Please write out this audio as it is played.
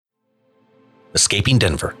Escaping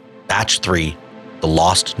Denver, Batch 3, The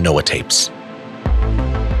Lost Noah Tapes.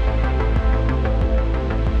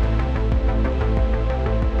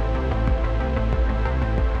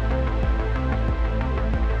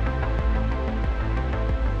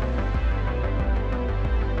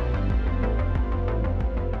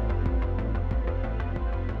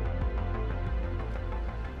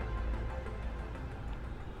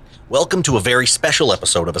 Welcome to a very special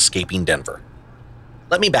episode of Escaping Denver.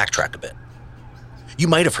 Let me backtrack a bit. You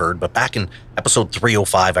might have heard, but back in episode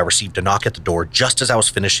 305, I received a knock at the door just as I was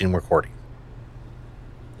finishing recording.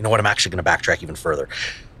 You know what? I'm actually going to backtrack even further.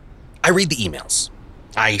 I read the emails.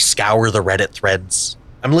 I scour the Reddit threads.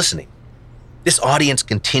 I'm listening. This audience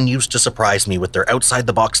continues to surprise me with their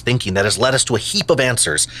outside-the-box thinking that has led us to a heap of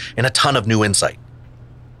answers and a ton of new insight.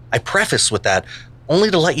 I preface with that only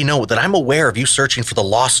to let you know that I'm aware of you searching for the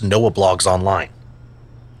Lost Noah blogs online.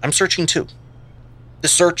 I'm searching too.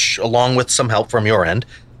 This search, along with some help from your end,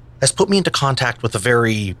 has put me into contact with a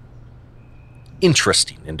very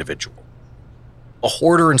interesting individual. A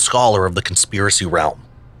hoarder and scholar of the conspiracy realm.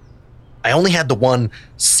 I only had the one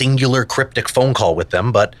singular cryptic phone call with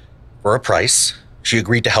them, but for a price, she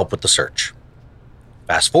agreed to help with the search.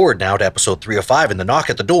 Fast forward now to episode 305, and the knock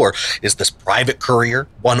at the door is this private courier,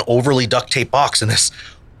 one overly duct tape box, and this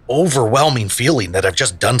overwhelming feeling that I've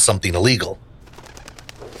just done something illegal.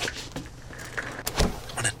 Come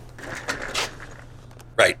on in.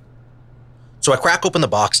 Right. So I crack open the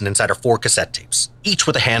box, and inside are 4 cassette tapes, each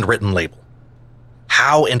with a handwritten label.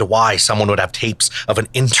 How and why someone would have tapes of an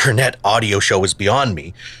internet audio show is beyond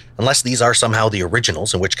me, unless these are somehow the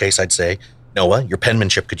originals, in which case I'd say, Noah, your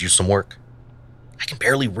penmanship could use some work. I can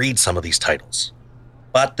barely read some of these titles,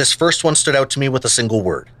 but this first one stood out to me with a single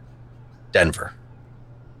word: Denver.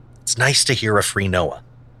 It's nice to hear a free Noah,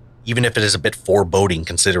 even if it is a bit foreboding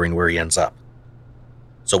considering where he ends up.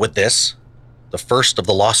 So with this, the first of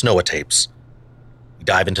the Lost Noah tapes, we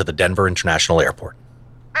dive into the Denver International Airport.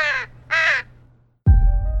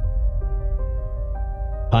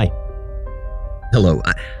 Hi. Hello.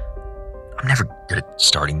 I'm never good at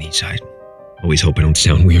starting these. I always hope I don't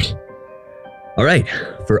sound weird. All right.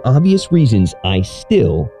 For obvious reasons, I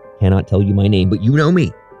still cannot tell you my name, but you know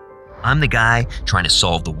me. I'm the guy trying to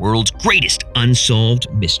solve the world's greatest unsolved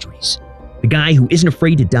mysteries. The guy who isn't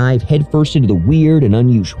afraid to dive headfirst into the weird and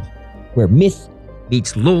unusual, where myth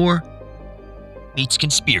meets lore meets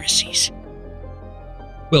conspiracies.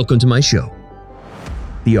 Welcome to my show,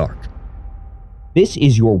 The Ark. This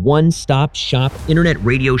is your one-stop shop internet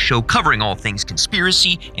radio show covering all things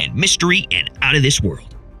conspiracy and mystery and out of this world.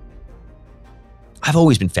 I've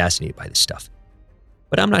always been fascinated by this stuff,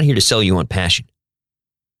 but I'm not here to sell you on passion.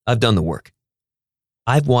 I've done the work.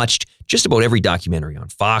 I've watched just about every documentary on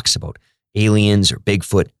Fox about aliens or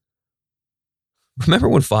Bigfoot. Remember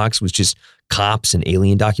when Fox was just cops and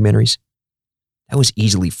alien documentaries? That was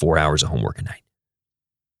easily 4 hours of homework a night.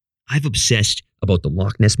 I've obsessed about the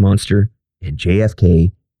Loch Ness Monster and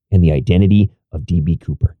JFK and the identity of D.B.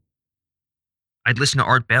 Cooper. I'd listen to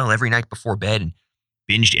Art Bell every night before bed and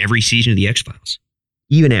binged every season of The X-Files,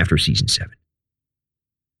 even after season 7.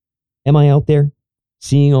 Am I out there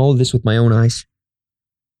seeing all of this with my own eyes?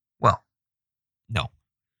 Well, no,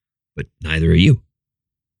 but neither are you.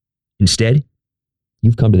 Instead,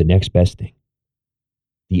 you've come to the next best thing.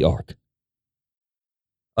 The Ark.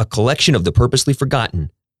 A collection of the purposely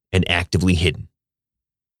forgotten and actively hidden.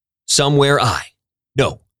 Somewhere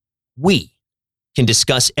we can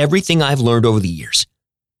discuss everything I've learned over the years.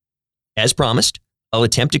 As promised, I'll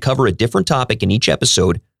attempt to cover a different topic in each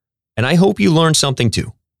episode, and I hope you learn something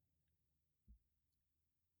too.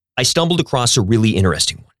 I stumbled across a really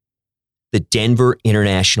interesting one. The Denver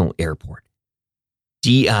International Airport.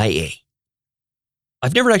 DIA.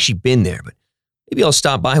 I've never actually been there, but maybe I'll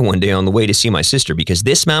stop by one day on the way to see my sister because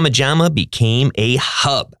this Mama Jama became a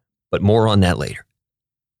hub, but more on that later.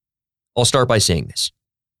 I'll start by saying this.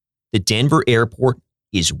 The Denver airport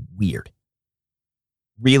is weird.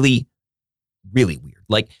 Really, really weird.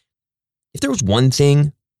 Like, if there was one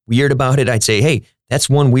thing weird about it, I'd say, hey, that's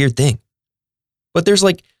one weird thing. But there's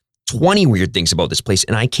like 20 weird things about this place,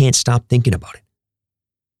 and I can't stop thinking about it.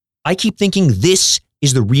 I keep thinking this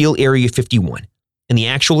is the real Area 51, and the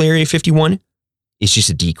actual Area 51 is just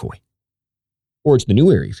a decoy. Or it's the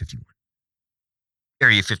new Area 51.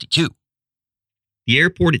 Area 52. The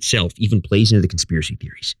airport itself even plays into the conspiracy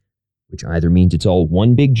theories, which either means it's all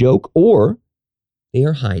one big joke or they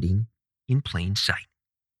are hiding in plain sight.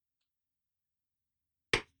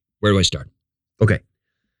 Where do I start? Okay.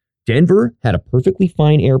 Denver had a perfectly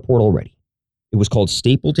fine airport already. It was called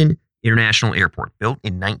Stapleton International Airport, built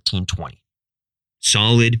in 1920.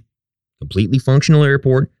 Solid, completely functional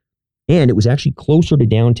airport And it was actually closer to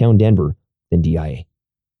downtown Denver than DIA.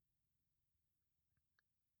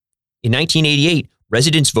 In 1988,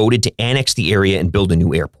 residents voted to annex the area and build a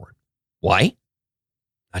new airport. Why?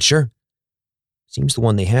 Not sure. Seems the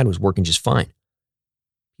one they had was working just fine.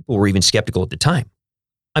 People were even skeptical at the time.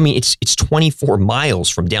 I mean, it's 24 miles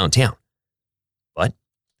from downtown. But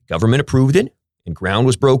the government approved it, and ground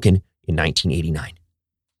was broken in 1989.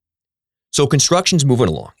 So construction's moving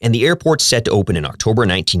along, and the airport's set to open in October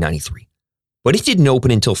 1993. But it didn't open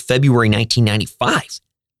until February 1995.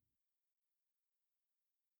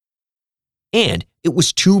 And it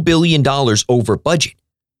was $2 billion over budget.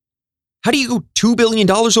 How do you go $2 billion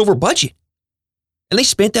over budget? And they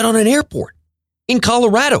spent that on an airport in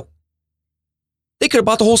Colorado. They could have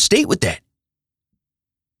bought the whole state with that.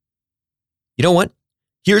 You know what?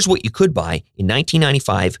 Here's what you could buy in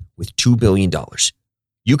 1995 with $2 billion.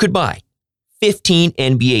 You could buy 15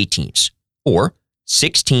 NBA teams, or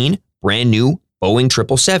 16 brand new Boeing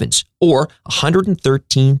 777s, or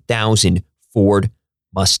 113,000 Ford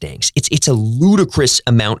Mustangs. It's a ludicrous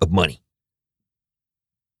amount of money.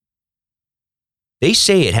 They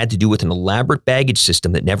say it had to do with an elaborate baggage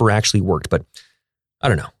system that never actually worked, but I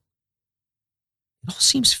don't know. It all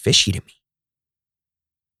seems fishy to me.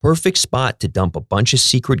 Perfect spot to dump a bunch of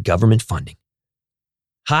secret government funding.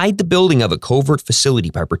 Hide the building of a covert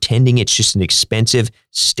facility by pretending it's just an expensive,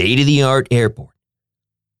 state-of-the-art airport.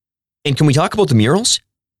 And can we talk about the murals?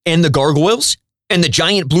 And the gargoyles? And the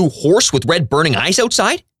giant blue horse with red burning eyes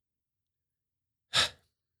outside?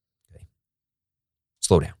 Okay.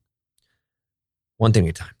 Slow down. One thing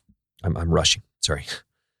at a time. I'm rushing. Sorry.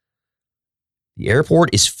 The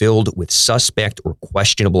airport is filled with suspect or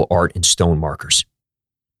questionable art and stone markers.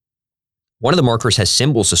 One of the markers has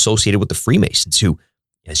symbols associated with the Freemasons, who,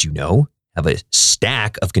 as you know, have a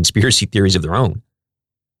stack of conspiracy theories of their own.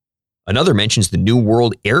 Another mentions the New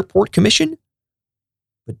World Airport Commission,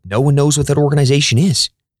 but no one knows what that organization is.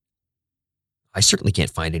 I certainly can't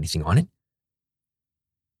find anything on it.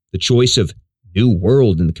 The choice of New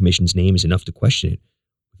World in the commission's name is enough to question it,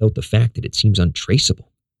 without the fact that it seems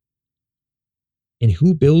untraceable. And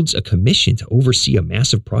who builds a commission to oversee a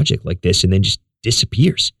massive project like this and then just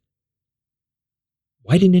disappears?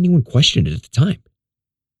 Why didn't anyone question it at the time?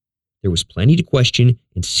 There was plenty to question,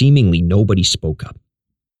 and seemingly nobody spoke up.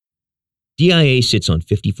 DIA sits on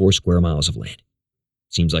 54 square miles of land.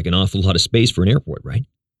 Seems like an awful lot of space for an airport, right?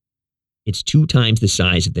 It's 2 times the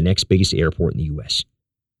size of the next biggest airport in the U.S.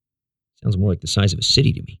 Sounds more like the size of a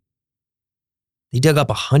city to me. They dug up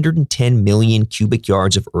 110 million cubic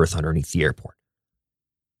yards of earth underneath the airport.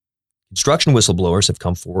 Construction whistleblowers have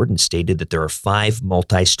come forward and stated that there are 5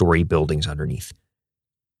 multi-story buildings underneath.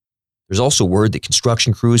 There's also word that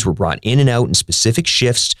construction crews were brought in and out in specific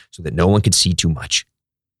shifts so that no one could see too much.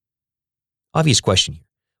 Obvious question here.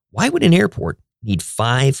 Why would an airport need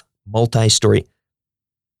 5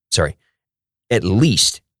 at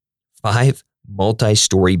least 5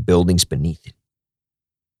 multi-story buildings beneath it?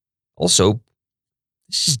 Also,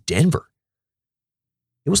 this is Denver.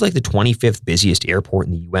 It was like the 25th busiest airport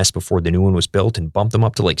in the U.S. before the new one was built and bumped them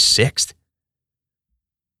up to like 6th.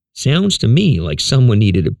 Sounds to me like someone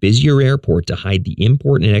needed a busier airport to hide the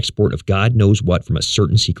import and export of God knows what from a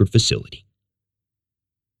certain secret facility.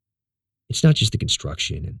 It's not just the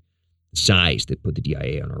construction and the size that put the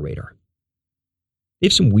DIA on our radar. They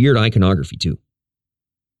have some weird iconography too.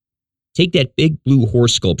 Take that big blue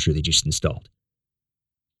horse sculpture they just installed.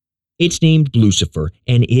 It's named Blucifer,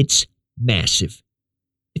 and it's massive.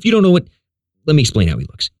 If you don't know it, let me explain how he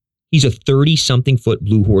looks. He's a 30-something foot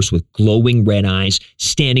blue horse with glowing red eyes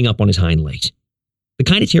standing up on his hind legs. The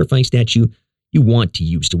kind of terrifying statue you want to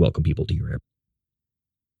use to welcome people to your airport.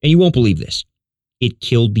 And you won't believe this. It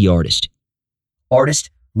killed the artist.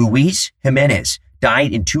 Artist Luis Jimenez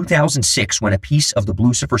died in 2006 when a piece of the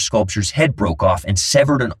Blucifer sculpture's head broke off and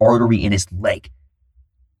severed an artery in his leg.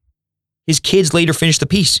 His kids later finished the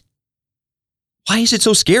piece. Why is it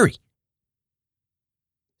so scary?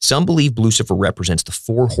 Some believe Blucifer represents the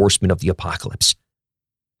 4 horsemen of the apocalypse.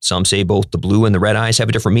 Some say both the blue and the red eyes have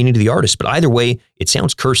a different meaning to the artist, but either way, it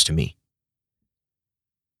sounds cursed to me.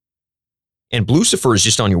 And Blucifer is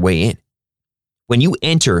just on your way in. When you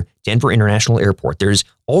enter Denver International Airport, there's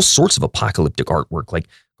all sorts of apocalyptic artwork like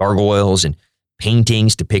gargoyles and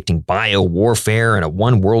paintings depicting bio-warfare and a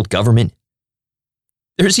one-world government.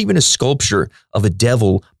 There's even a sculpture of a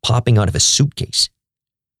devil popping out of a suitcase.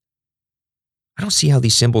 I don't see how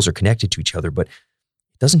these symbols are connected to each other, but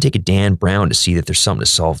it doesn't take a Dan Brown to see that there's something to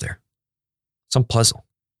solve there. Some puzzle.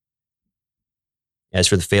 As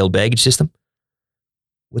for the failed baggage system,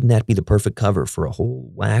 wouldn't that be the perfect cover for a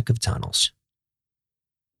whole whack of tunnels?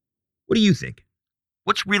 What do you think?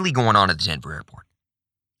 What's really going on at the Denver airport?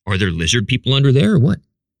 Are there lizard people under there or what?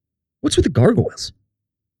 What's with the gargoyles?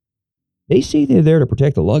 They say they're there to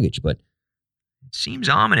protect the luggage, but it seems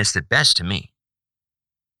ominous at best to me.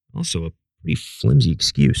 Also a pretty flimsy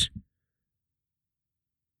excuse.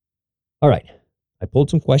 All right, I pulled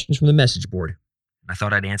some questions from the message board, and I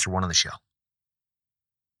thought I'd answer one on the show.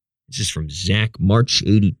 This is from Zach March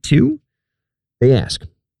 82. They ask,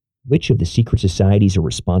 which of the secret societies are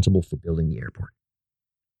responsible for building the airport?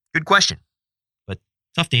 Good question, but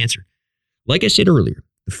tough to answer. Like I said earlier,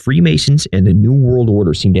 the Freemasons and the New World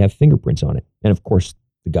Order seem to have fingerprints on it, and of course,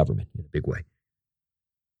 the government in a big way.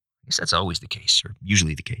 I guess that's always the case, or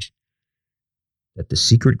usually the case, that the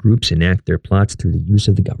secret groups enact their plots through the use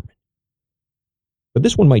of the government. But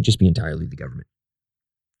this one might just be entirely the government.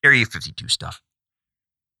 Area 52 stuff.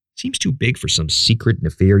 Seems too big for some secret,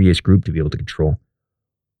 nefarious group to be able to control.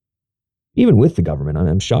 Even with the government,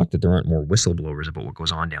 I'm shocked that there aren't more whistleblowers about what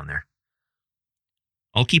goes on down there.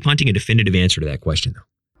 I'll keep hunting a definitive answer to that question,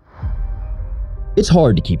 though. It's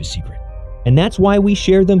hard to keep a secret, and that's why we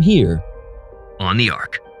share them here on the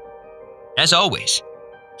Ark. As always,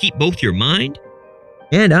 keep both your mind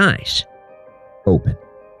and eyes open.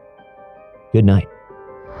 Good night.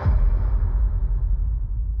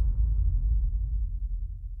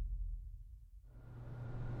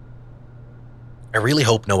 I really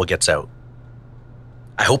hope Noah gets out.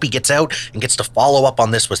 I hope he gets out and gets to follow up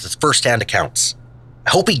on this with his first-hand accounts. I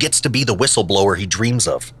hope he gets to be the whistleblower he dreams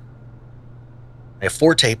of. I have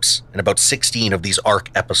 4 tapes and about 16 of these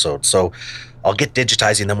ARC episodes, so I'll get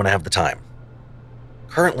digitizing them when I have the time.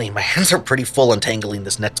 Currently, my hands are pretty full untangling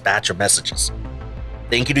this next batch of messages.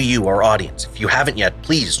 Thank you to you, our audience. If you haven't yet,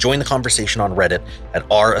 please join the conversation on Reddit at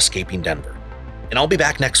r_escaping_Denver. And I'll be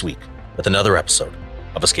back next week with another episode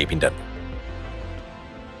of Escaping Denver.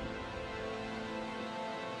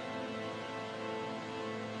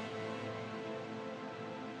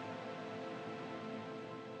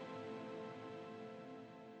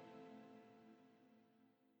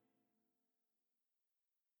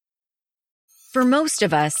 For most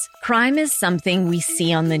of us, crime is something we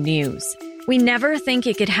see on the news. We never think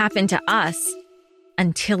it could happen to us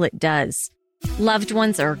until it does. Loved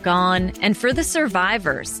ones are gone, and for the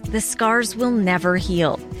survivors, the scars will never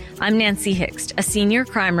heal. I'm Nancy Hixt, a senior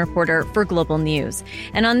crime reporter for Global News.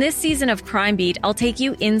 And on this season of Crime Beat, I'll take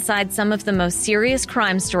you inside some of the most serious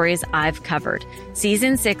crime stories I've covered.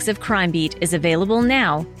 Season 6 of Crime Beat is available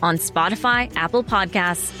now on Spotify, Apple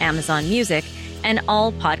Podcasts, Amazon Music, and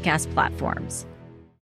all podcast platforms.